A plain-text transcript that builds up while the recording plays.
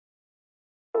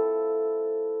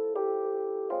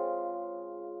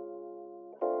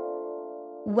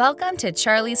Welcome to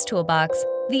Charlie's Toolbox,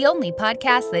 the only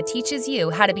podcast that teaches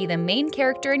you how to be the main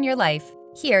character in your life.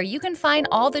 Here, you can find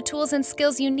all the tools and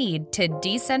skills you need to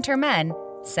decenter men,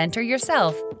 center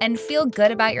yourself, and feel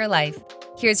good about your life.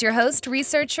 Here's your host,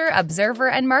 researcher, observer,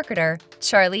 and marketer,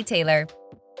 Charlie Taylor.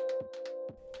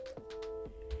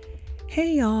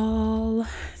 Hey y'all.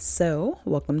 So,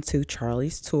 welcome to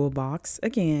Charlie's Toolbox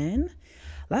again.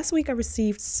 Last week I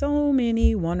received so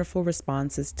many wonderful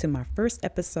responses to my first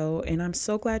episode, and I'm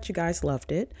so glad you guys loved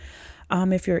it.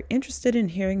 If you're interested in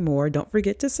hearing more, don't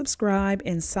forget to subscribe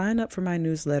and sign up for my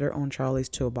newsletter on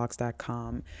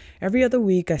charliestoolbox.com. Every other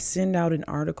week I send out an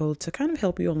article to kind of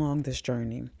help you along this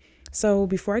journey. So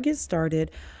before I get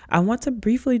started, I want to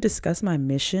briefly discuss my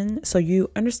mission so you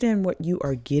understand what you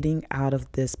are getting out of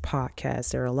this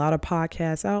podcast. There are a lot of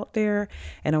podcasts out there,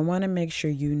 and I want to make sure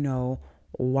you know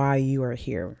why you are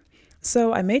here.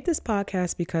 So I made this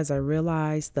podcast because I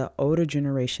realized the older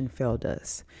generation failed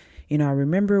us. I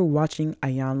remember watching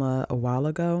Ayanna a while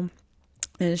ago,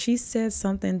 and she said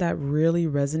something that really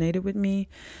resonated with me.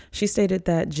 She stated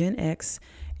that Gen X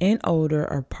and older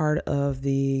are part of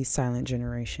the silent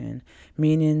generation,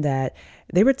 meaning that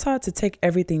they were taught to take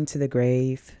everything to the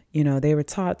grave. They were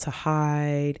taught to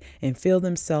hide and fill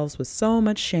themselves with so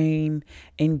much shame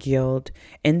and guilt.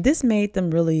 And this made them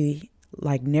really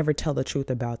never tell the truth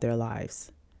about their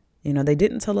lives. They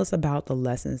didn't tell us about the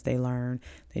lessons they learned.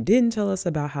 They didn't tell us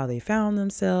about how they found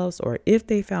themselves, or if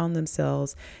they found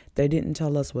themselves. They didn't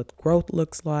tell us what growth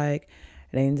looks like.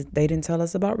 They didn't tell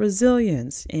us about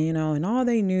resilience, and all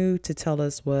they knew to tell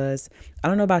us was, I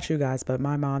don't know about you guys, but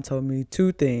my mom told me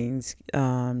two things: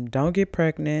 don't get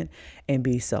pregnant and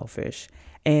be selfish.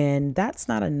 And that's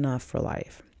not enough for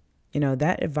life.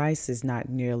 That advice is not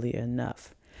nearly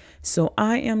enough. So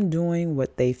I am doing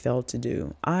what they failed to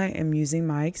do. I am using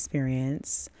my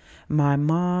experience, my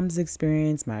mom's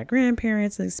experience, my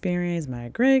grandparents' experience, my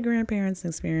great-grandparents'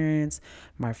 experience,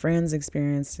 my friends'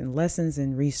 experience, and lessons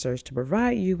and research to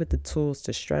provide you with the tools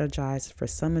to strategize for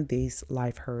some of these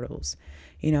life hurdles.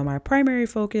 My primary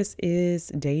focus is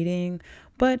dating,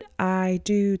 but I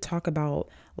do talk about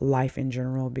life in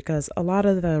general because a lot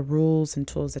of the rules and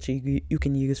tools that you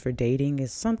can use for dating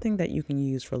is something that you can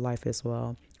use for life as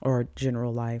well, or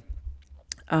general life.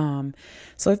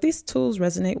 So if these tools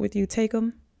resonate with you, take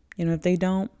them. If they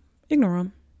don't, ignore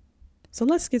them. So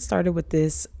let's get started with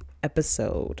this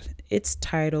episode. It's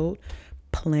titled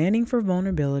Planning for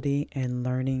Vulnerability and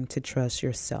Learning to Trust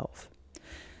Yourself.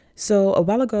 So a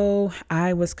while ago,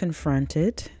 I was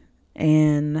confronted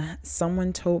and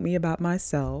someone told me about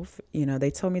myself.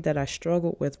 They told me that I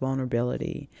struggled with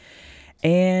vulnerability,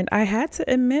 and I had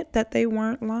to admit that they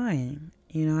weren't lying.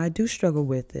 I do struggle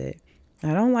with it.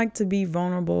 I don't like to be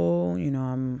vulnerable.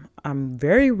 I'm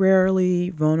very rarely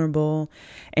vulnerable,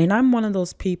 and I'm one of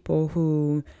those people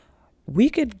who, we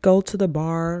could go to the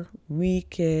bar, we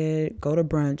could go to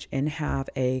brunch and have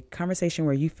a conversation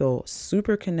where you feel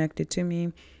super connected to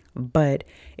me. But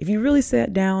if you really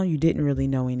sat down, you didn't really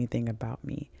know anything about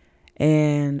me.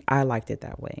 And I liked it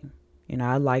that way.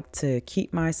 I like to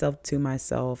keep myself to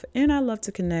myself, and I love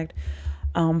to connect.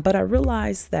 But I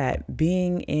realized that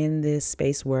being in this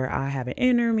space where I have an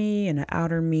inner me and an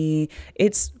outer me,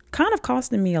 it's kind of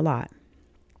costing me a lot.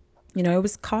 It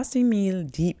was costing me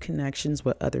deep connections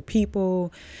with other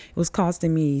people. It was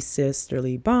costing me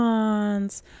sisterly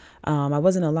bonds. I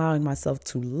wasn't allowing myself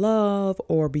to love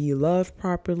or be loved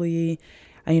properly.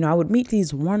 I would meet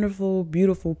these wonderful,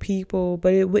 beautiful people,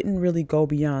 but it wouldn't really go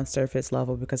beyond surface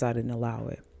level because I didn't allow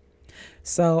it.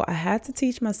 So I had to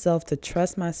teach myself to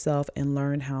trust myself and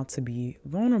learn how to be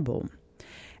vulnerable.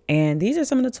 And these are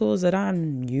some of the tools that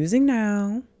I'm using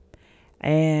now.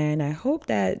 And I hope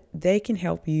that they can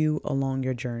help you along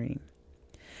your journey.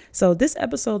 So this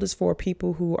episode is for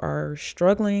people who are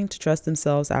struggling to trust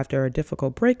themselves after a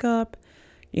difficult breakup.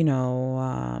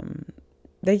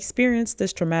 They experienced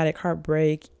this traumatic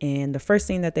heartbreak, and the first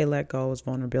thing that they let go is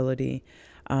vulnerability,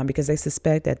 because they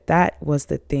suspect that was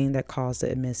the thing that caused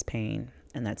the immense pain,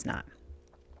 and that's not.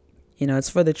 It's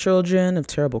for the children of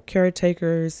terrible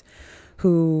caretakers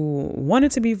who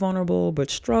wanted to be vulnerable but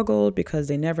struggled because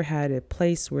they never had a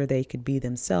place where they could be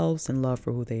themselves and love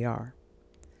for who they are.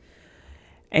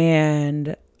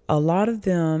 And a lot of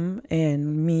them,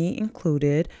 and me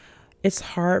included, it's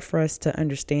hard for us to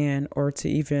understand or to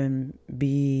even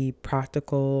be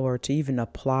practical or to even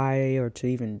apply or to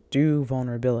even do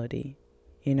vulnerability,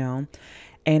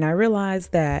 And I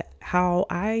realized that how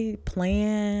I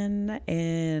plan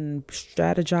and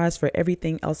strategize for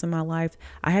everything else in my life,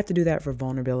 I have to do that for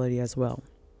vulnerability as well.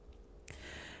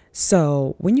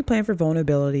 So when you plan for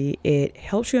vulnerability, it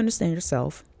helps you understand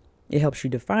yourself. It helps you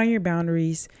define your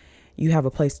boundaries. You have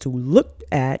a place to look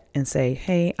at and say,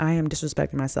 hey, I am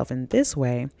disrespecting myself in this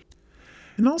way.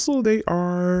 And also, they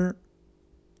are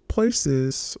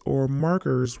places or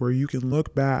markers where you can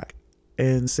look back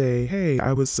and say, hey,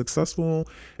 I was successful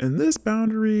in this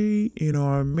boundary.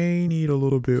 I may need a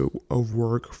little bit of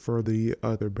work for the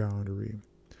other boundary.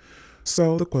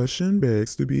 So the question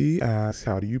begs to be asked,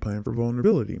 how do you plan for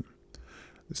vulnerability?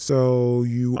 So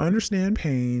you understand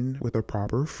pain with a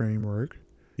proper framework.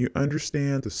 You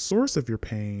understand the source of your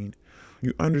pain.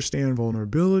 You understand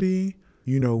vulnerability.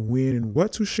 You know when and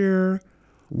what to share,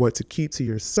 what to keep to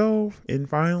yourself. And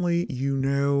finally, you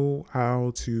know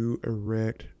how to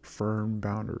erect firm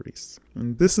boundaries.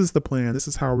 And this is the plan. This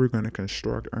is how we're going to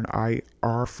construct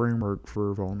our framework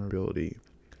for vulnerability.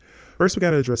 First, we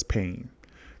got to address pain.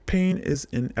 Pain is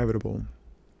inevitable.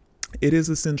 It is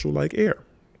essential like air.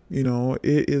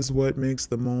 It is what makes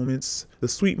the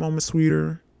sweet moments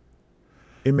sweeter.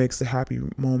 It makes the happy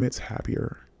moments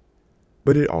happier.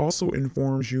 But it also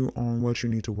informs you on what you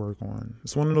need to work on.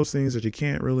 It's one of those things that you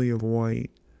can't really avoid,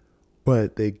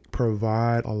 but they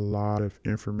provide a lot of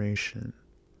information.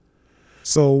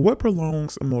 So what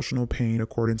prolongs emotional pain,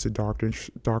 according to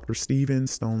Dr. Stephen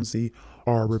Stonesy,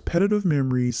 are repetitive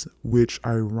memories which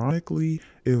ironically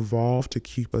evolve to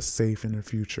keep us safe in the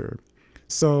future.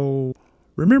 So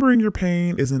remembering your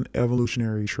pain is an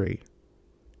evolutionary trait.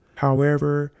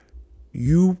 However,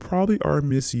 you probably are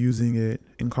misusing it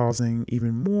and causing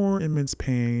even more immense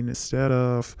pain instead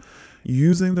of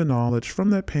using the knowledge from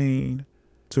that pain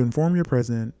to inform your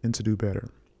present and to do better.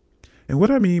 And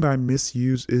what I mean by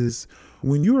misuse is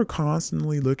when you are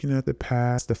constantly looking at the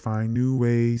past to find new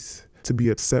ways to be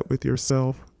upset with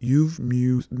yourself, you've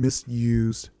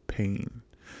misused pain.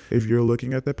 If you're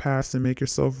looking at the past to make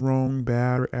yourself wrong,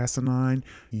 bad, or asinine,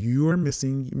 you are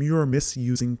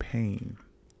misusing pain.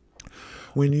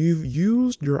 When you've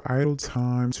used your idle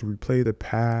time to replay the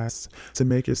past to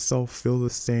make yourself feel the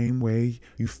same way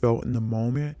you felt in the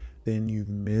moment, then you've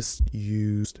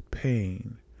misused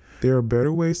pain. There are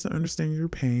better ways to understand your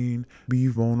pain, be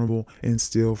vulnerable, and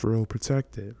still feel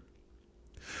protected.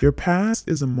 Your past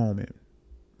is a moment.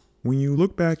 When you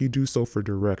look back, you do so for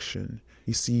direction.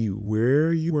 You see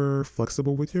where you were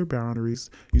flexible with your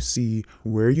boundaries. You see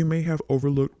where you may have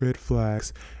overlooked red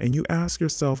flags. And you ask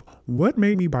yourself, what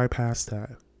made me bypass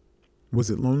that? Was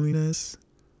it loneliness?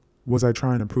 Was I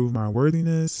trying to prove my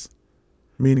worthiness?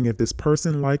 Meaning, if this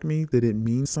person liked me, did it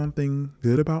mean something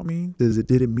good about me? Did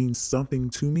it mean something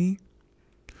to me?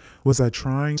 Was I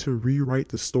trying to rewrite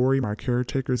the story my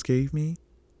caretakers gave me?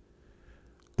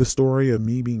 The story of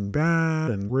me being bad,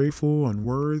 ungrateful,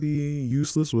 unworthy,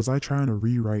 useless, was I trying to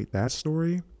rewrite that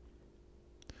story?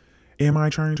 Am I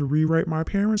trying to rewrite my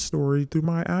parents' story through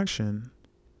my action?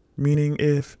 Meaning,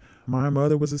 if my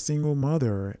mother was a single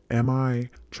mother, am I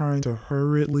trying to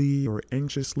hurriedly or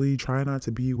anxiously try not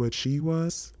to be what she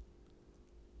was?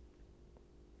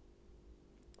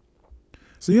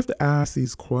 So you have to ask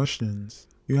these questions.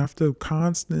 You have to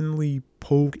constantly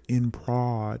poke and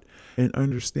prod and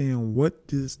understand, what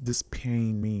does this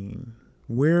pain mean?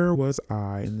 Where was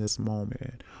I in this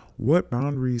moment? What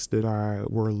boundaries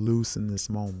were loose in this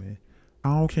moment?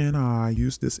 How can I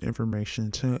use this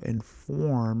information to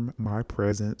inform my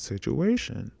present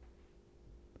situation?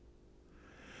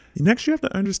 Next, you have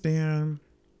to understand,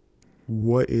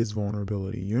 what is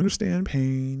vulnerability? You understand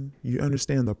pain. You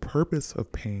understand the purpose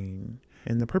of pain.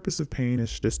 And the purpose of pain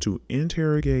is just to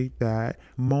interrogate that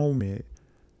moment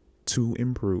to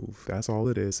improve. That's all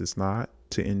it is. It's not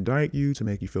to indict you, to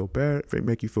make you feel bad,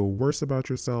 make you feel worse about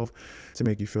yourself, to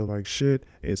make you feel like shit.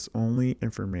 It's only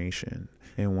information.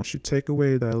 And once you take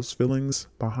away those feelings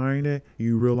behind it,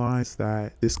 you realize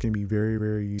that this can be very,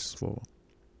 very useful.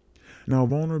 Now,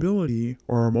 vulnerability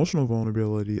or emotional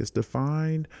vulnerability is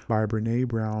defined by Brené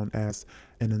Brown as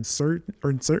an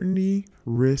uncertainty,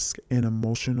 risk, and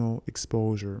emotional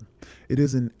exposure. It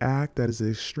is an act that is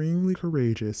extremely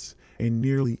courageous, and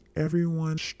nearly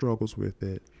everyone struggles with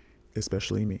it,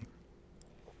 especially me.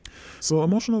 So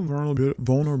emotional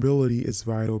vulnerability is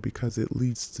vital because it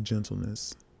leads to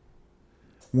gentleness.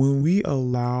 When we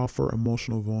allow for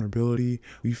emotional vulnerability,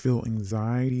 we feel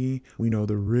anxiety, we know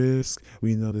the risk,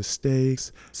 we know the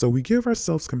stakes, so we give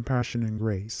ourselves compassion and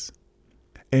grace.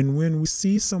 And when we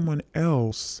see someone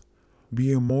else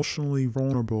be emotionally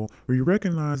vulnerable, we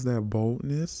recognize that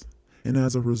boldness, and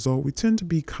as a result, we tend to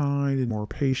be kind and more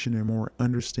patient and more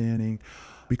understanding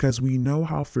because we know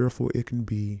how fearful it can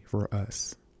be for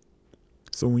us.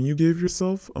 So when you give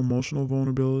yourself emotional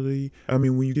vulnerability,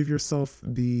 when you give yourself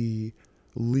the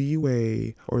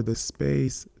leeway or the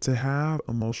space to have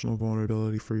emotional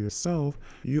vulnerability for yourself,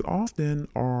 you often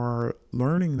are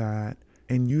learning that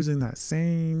and using that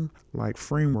same like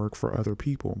framework for other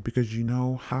people, because you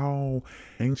know how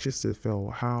anxious it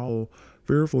felt, how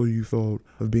fearful you felt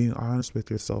of being honest with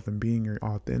yourself and being your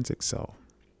authentic self.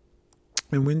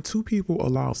 And when two people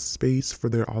allow space for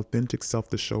their authentic self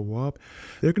to show up,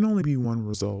 there can only be one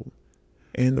result.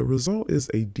 And the result is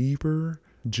a deeper,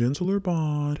 gentler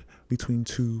bond between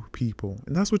two people.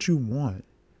 And that's what you want.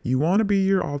 You want to be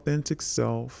your authentic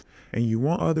self, and you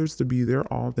want others to be their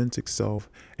authentic self.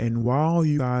 And while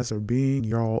you guys are being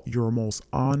your most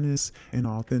honest and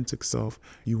authentic self,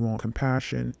 you want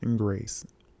compassion and grace.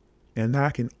 And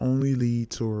that can only lead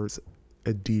towards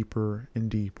a deeper and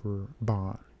deeper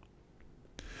bond.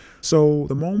 So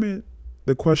the moment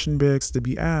the question begs to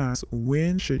be asked,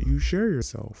 when should you share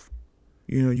yourself?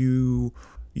 You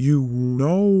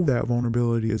know that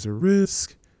vulnerability is a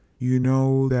risk. You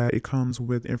know that it comes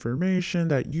with information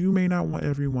that you may not want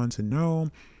everyone to know.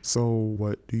 So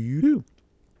what do you do?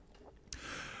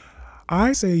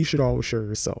 I say you should always share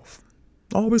yourself.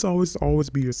 Always, always,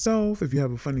 always be yourself. If you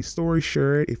have a funny story,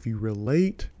 share it. If you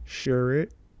relate, share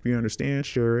it. If you understand,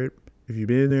 share it. If you've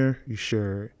been there, you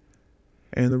share it.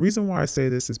 And the reason why I say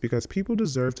this is because people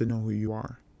deserve to know who you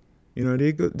are.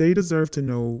 They deserve to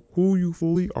know who you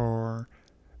fully are,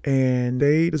 and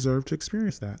they deserve to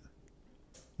experience that.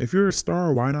 If you're a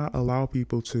star, why not allow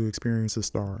people to experience a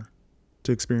star,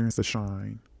 to experience the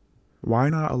shine? Why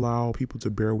not allow people to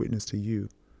bear witness to you?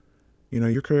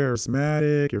 You're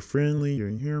charismatic, you're friendly, you're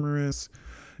humorous,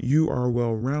 you are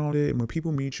well-rounded, and when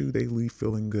people meet you, they leave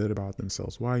feeling good about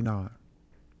themselves. Why not?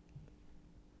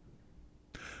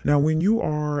 Now, when you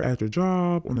are at your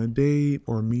job, on a date,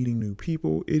 or meeting new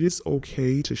people, it is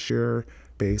okay to share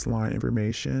baseline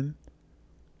information.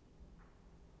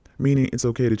 Meaning it's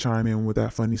okay to chime in with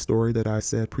that funny story that I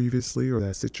said previously, or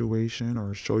that situation,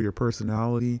 or show your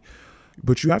personality.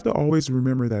 But you have to always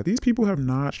remember that these people have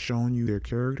not shown you their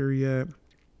character yet.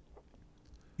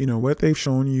 What they've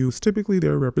shown you is typically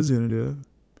their representative,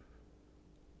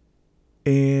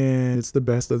 and it's the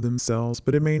best of themselves,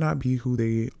 but it may not be who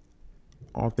they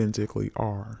authentically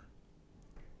are.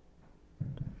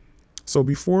 So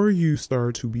before you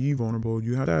start to be vulnerable,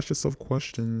 you have to ask yourself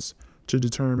questions to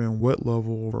determine what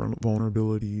level of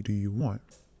vulnerability do you want.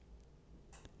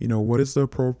 What is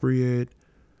appropriate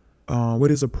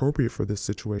for this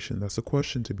situation? That's a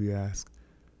question to be asked.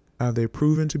 Have they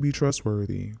proven to be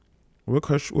trustworthy? What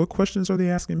questions are they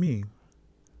asking me?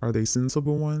 Are they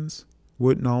sensible ones?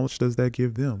 What knowledge does that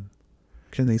give them?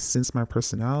 Can they sense my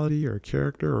personality or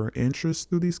character or interest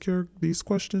through these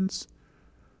questions?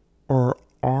 Or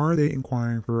are they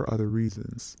inquiring for other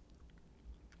reasons?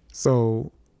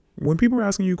 So when people are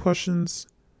asking you questions,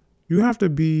 you have to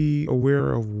be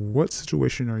aware of what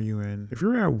situation are you in. If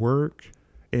you're at work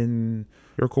and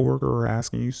your coworker are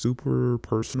asking you super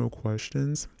personal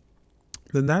questions,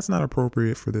 then that's not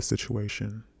appropriate for this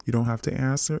situation. You don't have to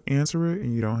answer it,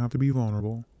 and you don't have to be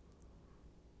vulnerable.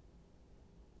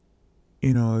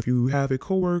 If you have a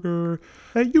coworker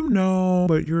that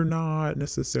but you're not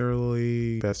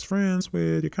necessarily best friends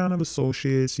with, you're kind of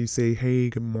associates, you say, hey,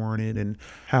 good morning, and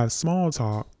have small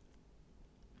talk,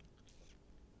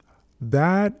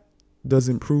 that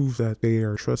doesn't prove that they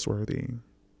are trustworthy.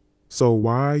 So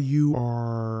why you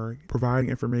are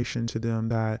providing information to them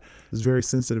that is very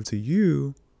sensitive to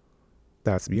you,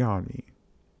 that's beyond me.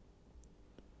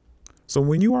 So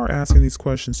when you are asking these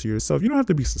questions to yourself, you don't have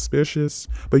to be suspicious,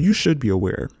 but you should be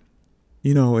aware.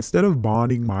 Instead of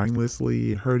bonding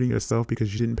mindlessly and hurting yourself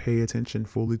because you didn't pay attention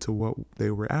fully to what they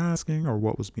were asking or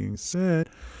what was being said,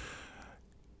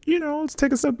 let's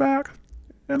take a step back,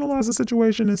 analyze the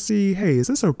situation and see, hey, is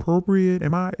this appropriate?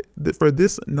 For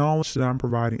this knowledge that I'm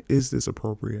providing, is this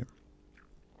appropriate?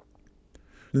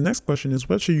 The next question is,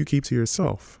 what should you keep to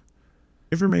yourself?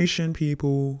 Information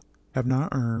people have not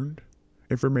earned.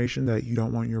 Information that you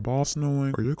don't want your boss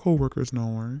knowing or your coworkers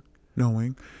knowing,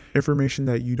 information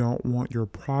that you don't want your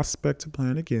prospect to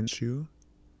plan against you.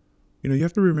 You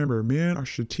have to remember, men are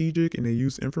strategic and they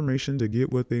use information to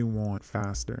get what they want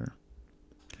faster.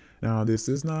 Now, this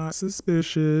is not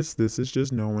suspicious. This is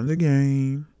just knowing the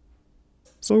game.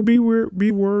 So be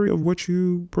wary of what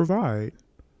you provide.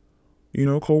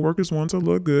 Coworkers want to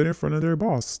look good in front of their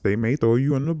boss. They may throw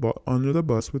you under the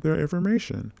bus with their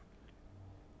information.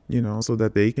 So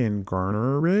that they can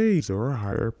garner a raise or a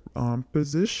higher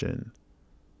position.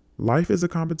 Life is a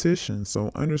competition, so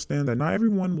understand that not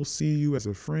everyone will see you as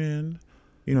a friend.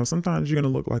 Sometimes you're going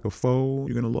to look like a foe.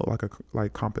 You're going to look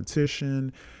like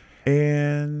competition,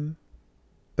 and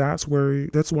that's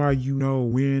why you know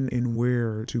when and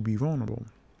where to be vulnerable.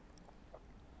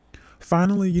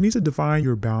 Finally, you need to define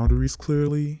your boundaries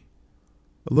clearly.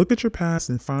 Look at your past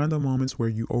and find the moments where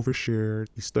you overshared,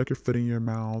 you stuck your foot in your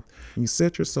mouth, and you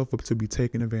set yourself up to be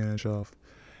taken advantage of.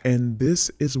 And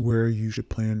this is where you should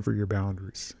plan for your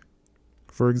boundaries.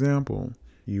 For example,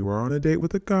 you are on a date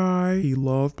with a guy, he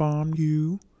love bombed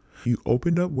you. You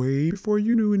opened up way before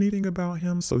you knew anything about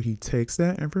him, so he takes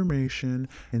that information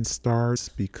and starts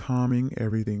becoming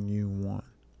everything you want.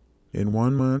 In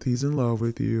 1 month, he's in love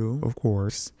with you, of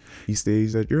course. He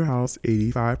stays at your house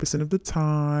 85% of the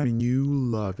time, and you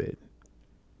love it.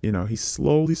 He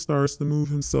slowly starts to move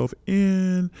himself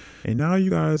in, and now you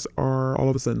guys are all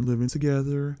of a sudden living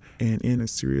together and in a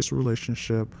serious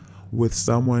relationship with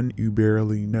someone you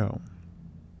barely know.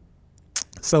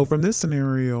 So from this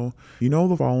scenario, you know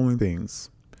the following things.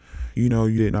 You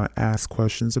did not ask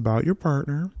questions about your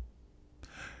partner.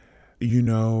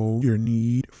 Your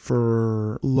need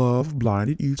for love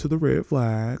blinded you to the red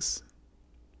flags.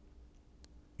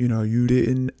 You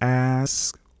didn't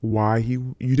ask why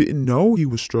you didn't know he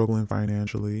was struggling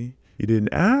financially. You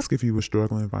didn't ask if he was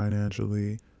struggling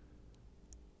financially.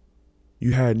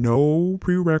 You had no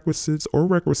prerequisites or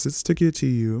requisites to get to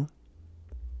you.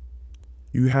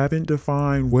 You haven't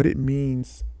defined what it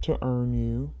means to earn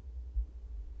you.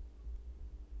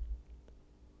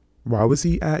 Why was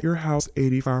he at your house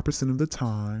 85% of the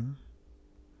time?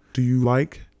 Do you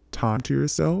like time to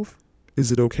yourself?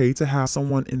 Is it okay to have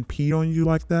someone impede on you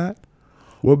like that?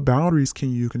 What boundaries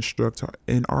can you construct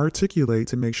and articulate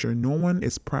to make sure no one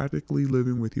is practically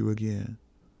living with you again?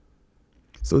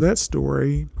 So that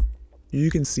story, you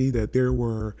can see that there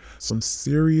were some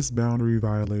serious boundary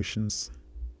violations.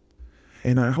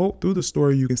 And I hope through the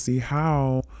story you can see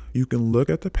how you can look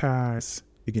at the past,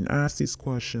 you can ask these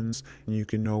questions, and you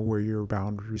can know where your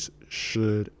boundaries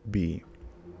should be.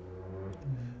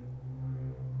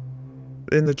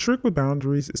 And the trick with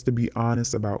boundaries is to be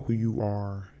honest about who you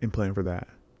are and plan for that.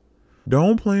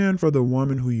 Don't plan for the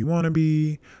woman who you want to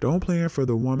be. Don't plan for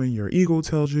the woman your ego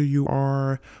tells you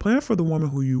are. Plan for the woman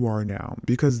who you are now,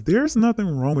 because there's nothing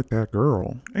wrong with that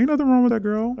girl. Ain't nothing wrong with that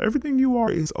girl. Everything you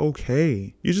are is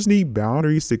okay. You just need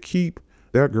boundaries to keep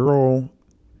that girl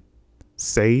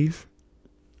safe,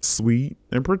 sweet,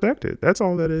 and protected. That's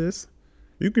all that is.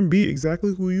 You can be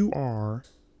exactly who you are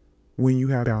when you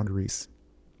have boundaries.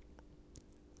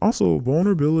 Also,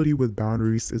 vulnerability with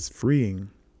boundaries is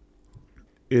freeing.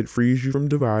 It frees you from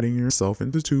dividing yourself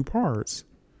into two parts.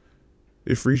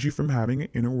 It frees you from having an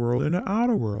inner world and an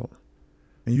outer world.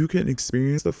 And you can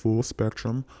experience the full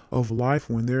spectrum of life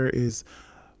when there is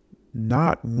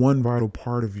not one vital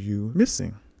part of you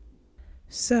missing.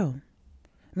 So,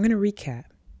 I'm going to recap.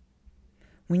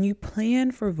 When you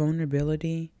plan for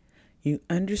vulnerability, you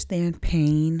understand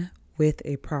pain with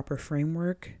a proper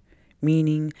framework,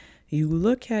 meaning you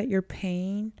look at your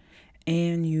pain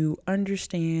and you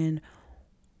understand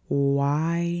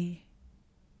why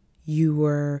you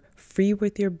were free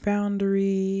with your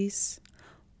boundaries,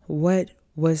 what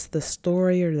was the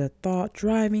story or the thought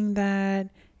driving that,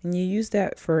 and you use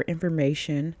that for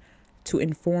information to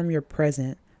inform your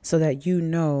present so that you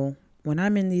know when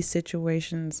I'm in these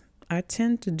situations, I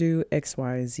tend to do X,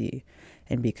 Y, Z.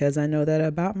 And because I know that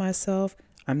about myself,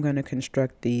 I'm going to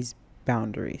construct these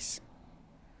boundaries.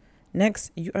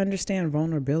 Next, you understand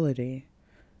vulnerability.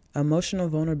 Emotional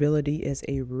vulnerability is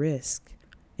a risk.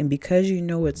 And because you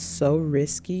know it's so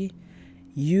risky,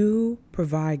 you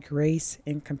provide grace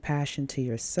and compassion to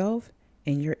yourself,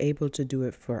 and you're able to do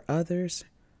it for others,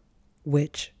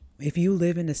 which if you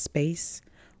live in a space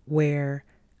where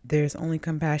there's only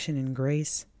compassion and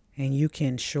grace, and you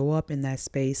can show up in that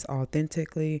space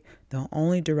authentically, the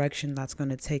only direction that's going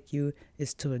to take you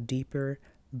is to a deeper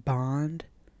bond,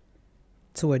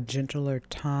 to a gentler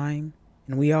time.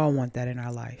 And we all want that in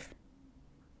our life.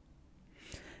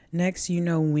 Next, you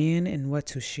know when and what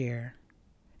to share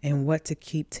and what to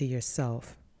keep to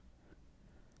yourself.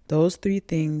 Those three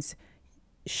things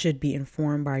should be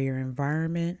informed by your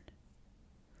environment,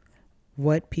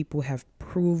 what people have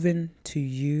proven to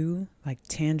you, like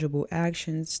tangible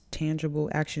actions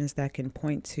that can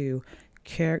point to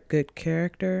good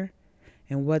character,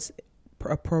 and what's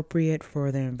appropriate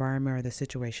for the environment or the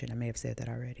situation. I may have said that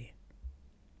already.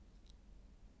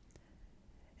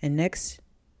 And next,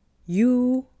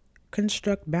 you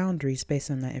construct boundaries based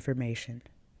on that information,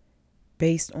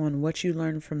 based on what you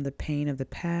learned from the pain of the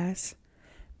past,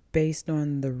 based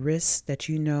on the risks that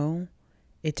you know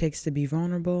it takes to be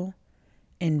vulnerable,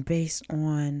 and based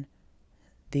on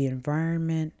the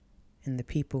environment and the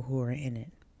people who are in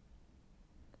it.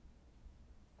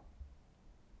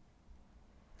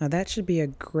 Now that should be a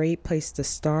great place to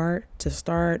start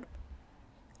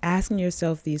asking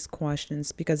yourself these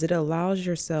questions, because it allows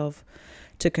yourself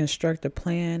to construct a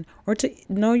plan, or to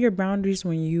know your boundaries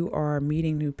when you are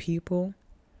meeting new people.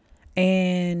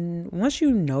 And once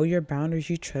you know your boundaries,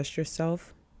 you trust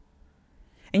yourself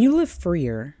and you live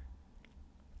freer.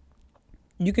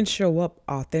 You can show up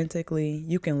authentically.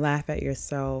 You can laugh at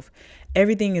yourself.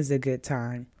 Everything is a good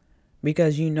time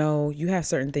because you know you have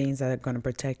certain things that are going to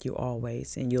protect you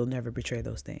always, and you'll never betray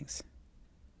those things.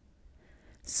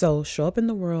 So show up in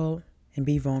the world and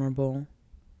be vulnerable.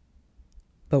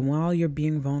 But while you're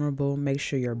being vulnerable, make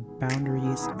sure your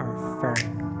boundaries are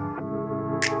firm.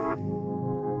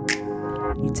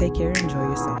 You take care and enjoy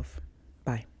yourself.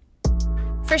 Bye.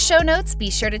 For show notes, be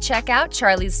sure to check out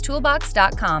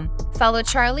charliestoolbox.com. Follow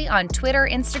Charlie on Twitter,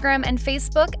 Instagram, and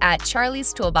Facebook at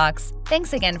Charlie's Toolbox.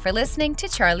 Thanks again for listening to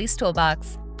Charlie's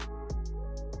Toolbox.